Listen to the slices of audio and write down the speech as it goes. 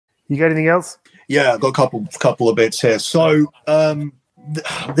You got anything else? Yeah, I've got a couple of bits here. So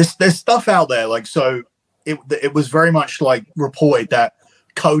there's stuff out there. Like, so it was very much like reported that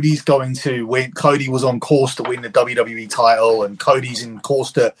Cody's going to win. Cody was on course to win the WWE title, and Cody's in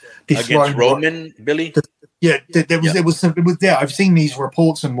course to dethrone against Roman, Billy. Yeah, there was yeah. I've seen these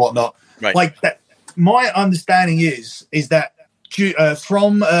reports and whatnot. Right. Like that. My understanding is that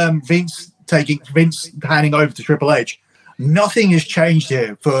from Vince handing over to Triple H, nothing has changed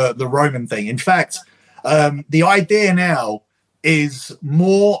here for the Roman thing. In fact, the idea now is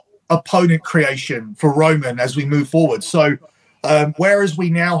more opponent creation for Roman as we move forward. So, whereas we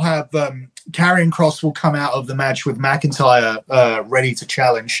now have Karrion Kross will come out of the match with McIntyre ready to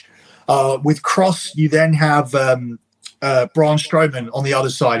challenge. With Kross, you then have Braun Strowman on the other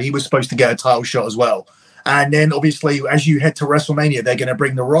side. He was supposed to get a title shot as well. And then, obviously, as you head to WrestleMania, they're going to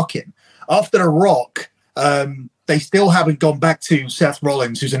bring The Rock in. After The Rock, they still haven't gone back to Seth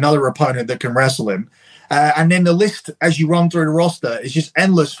Rollins, who's another opponent that can wrestle him. And then the list, as you run through the roster, is just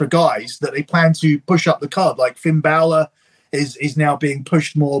endless for guys that they plan to push up the card. Like Finn Balor is now being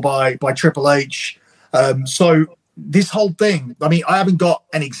pushed more by Triple H. So this whole thing, I mean, I haven't got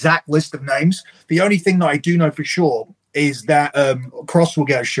an exact list of names. The only thing that I do know for sure is that Kross will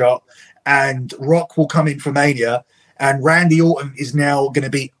get a shot and Rock will come in for Mania. And Randy Orton is now going to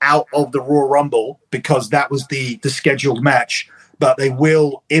be out of the Royal Rumble because that was the scheduled match. But they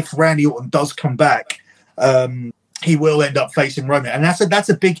will, if Randy Orton does come back, he will end up facing Roman. And that's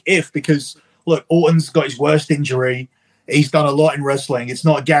a big if because, look, Orton's got his worst injury. He's done a lot in wrestling. It's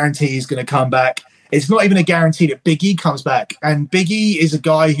not a guarantee he's going to come back. It's not even a guarantee that Big E comes back. And Big E is a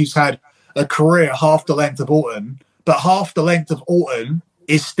guy who's had a career half the length of Orton, but half the length of Orton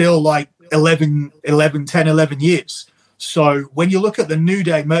is still like 10, 11 years. So when you look at the New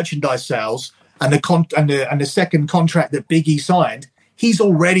Day merchandise sales and the second contract that Big E signed, he's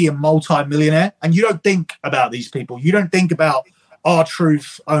already a multi-millionaire. And you don't think about these people. You don't think about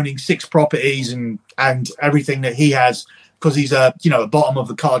R-Truth owning 6 properties and everything that he has because he's a bottom of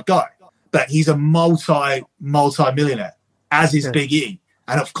the card guy. But he's a multi-millionaire, as is Big E.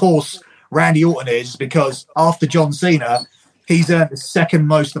 And of course, Randy Orton is because after John Cena, he's earned the second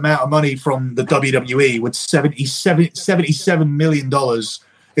most amount of money from the WWE with $77 million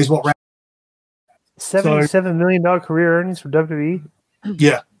is what Randy $77 million career earnings for WWE?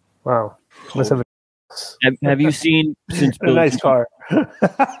 Yeah. Wow. Must have have you seen since a nice car?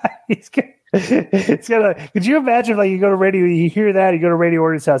 It's got a. Could you imagine, like, you go to radio, you hear that, you go to Randy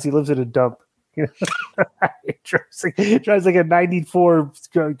Orton's house, he lives in a dump. You know? He drives like a 94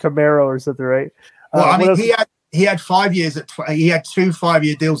 Camaro or something, right? Well, I mean, he had 5 years he had 2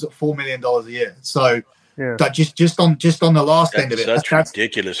 5-year deals at $4 million a year. So that just on the last end of it, that's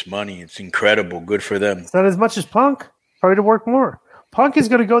ridiculous money. It's incredible. Good for them. It's not as much as Punk. Probably to work more. Punk is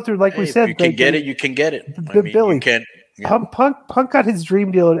going to go through, like we said. If you can get it, you can get it. Billy, you can't. Yeah. Punk got his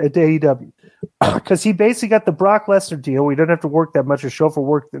dream deal at AEW because he basically got the Brock Lesnar deal. We don't have to work that much or show for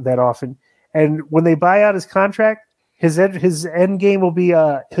work that often. And when they buy out his contract, his end game will be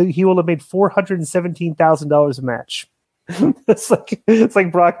he will have made $417,000 a match. It's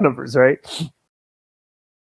like Brock numbers, right?